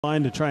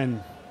line to try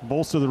and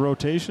bolster the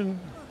rotation.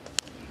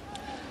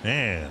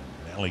 And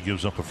Mahle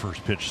gives up a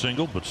first pitch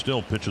single, but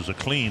still pitches a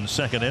clean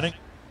second inning.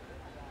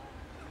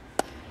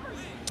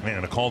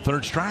 And a called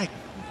third strike.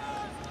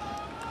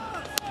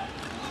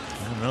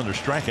 Another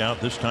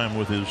strikeout, this time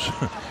with his,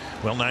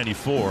 well,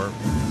 94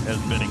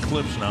 has been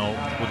eclipsed now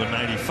with a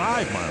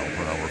 95 mile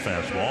per hour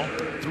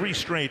fastball. 3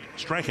 straight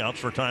strikeouts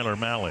for Tyler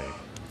Mahle.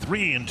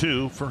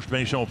 3-2, first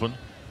base open.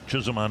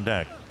 Chisholm on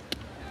deck.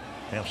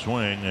 Half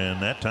swing,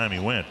 and that time he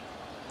went.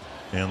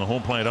 And the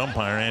home plate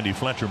umpire, Andy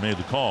Fletcher, made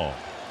the call.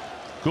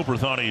 Cooper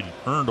thought he'd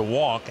earned a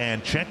walk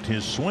and checked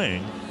his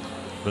swing,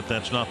 but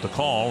that's not the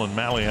call, and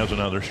Mahle has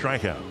another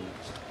strikeout.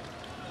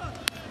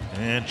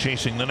 And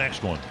chasing the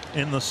next one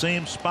in the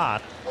same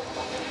spot.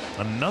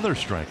 Another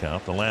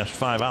strikeout. The last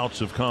 5 outs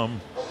have come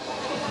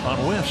on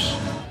whiffs.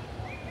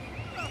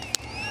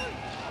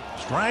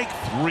 Strike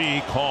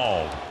 3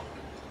 called.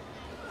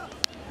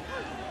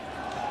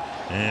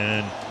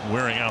 And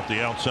wearing out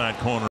the outside corner.